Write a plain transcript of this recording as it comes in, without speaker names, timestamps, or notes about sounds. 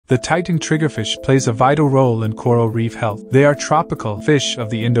The Titan Triggerfish plays a vital role in coral reef health. They are tropical fish of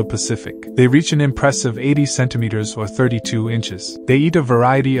the Indo-Pacific. They reach an impressive 80 centimeters or 32 inches. They eat a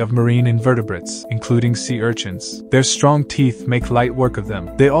variety of marine invertebrates, including sea urchins. Their strong teeth make light work of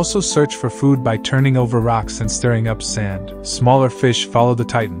them. They also search for food by turning over rocks and stirring up sand. Smaller fish follow the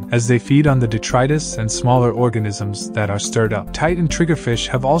Titan, as they feed on the detritus and smaller organisms that are stirred up. Titan triggerfish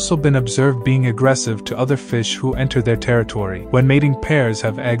have also been observed being aggressive to other fish who enter their territory. When mating pairs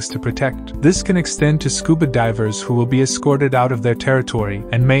have eggs to protect. This can extend to scuba divers who will be escorted out of their territory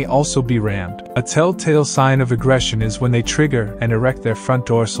and may also be rammed. A telltale sign of aggression is when they trigger and erect their front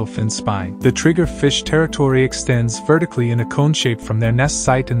dorsal fin spine. The triggerfish territory extends vertically in a cone shape from their nest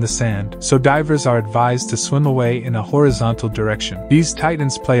site in the sand, so divers are advised to swim away in a horizontal direction. These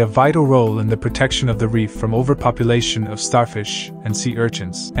titans play a vital role in the protection of the reef from overpopulation of starfish and sea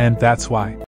urchins, and that's why